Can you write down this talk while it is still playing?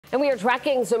And we are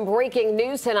tracking some breaking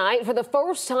news tonight. For the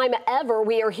first time ever,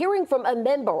 we are hearing from a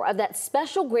member of that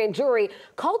special grand jury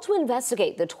called to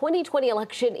investigate the 2020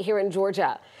 election here in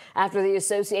Georgia. After the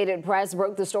Associated Press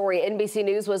broke the story, NBC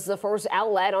News was the first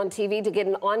outlet on TV to get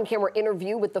an on-camera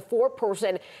interview with the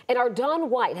foreperson. And our Don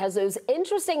White has those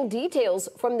interesting details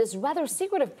from this rather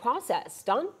secretive process.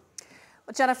 Don?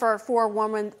 Jennifer,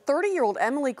 Forewoman, 30-year-old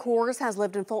Emily Kohrs has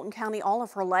lived in Fulton County all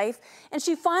of her life, and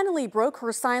she finally broke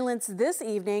her silence this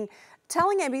evening,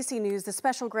 telling NBC News the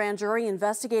special grand jury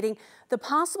investigating the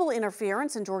possible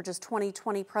interference in Georgia's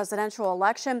 2020 presidential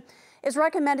election is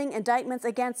recommending indictments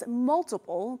against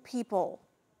multiple people.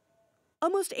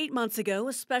 Almost 8 months ago,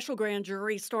 a special grand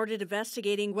jury started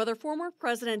investigating whether former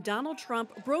President Donald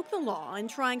Trump broke the law in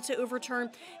trying to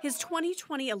overturn his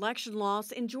 2020 election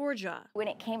loss in Georgia. When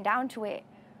it came down to it,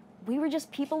 we were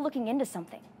just people looking into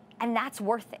something, and that's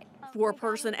worth it.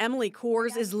 Foreperson Emily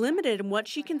Kohrs is limited in what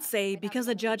she can say because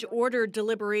a judge ordered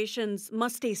deliberations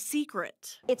must stay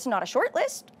secret. It's not a short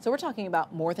list. So we're talking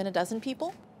about more than a dozen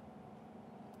people?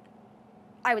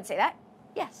 I would say that.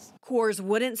 Yes. Kohrs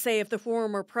wouldn't say if the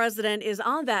former president is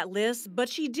on that list, but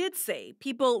she did say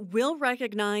people will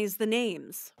recognize the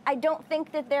names. I don't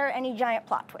think that there are any giant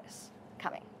plot twists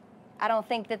coming. I don't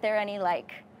think that there are any,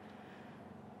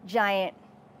 giant,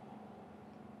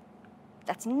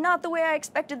 that's not the way I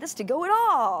expected this to go at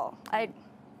all. I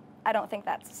don't think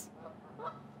that's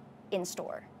in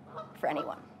store for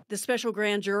anyone. The special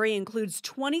grand jury includes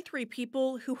 23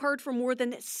 people who heard from more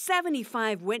than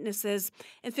 75 witnesses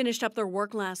and finished up their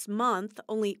work last month.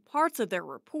 Only parts of their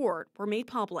report were made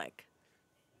public.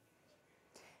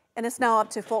 And it's now up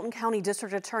to Fulton County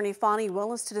District Attorney Fani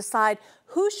Willis to decide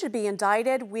who should be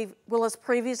indicted. Willis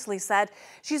previously said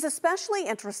she's especially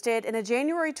interested in a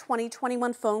January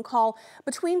 2021 phone call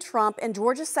between Trump and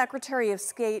Georgia Secretary of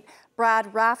State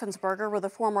Brad Raffensperger, where the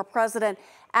former president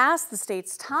asked the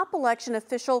state's top election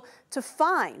official to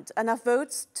find enough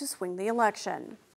votes to swing the election.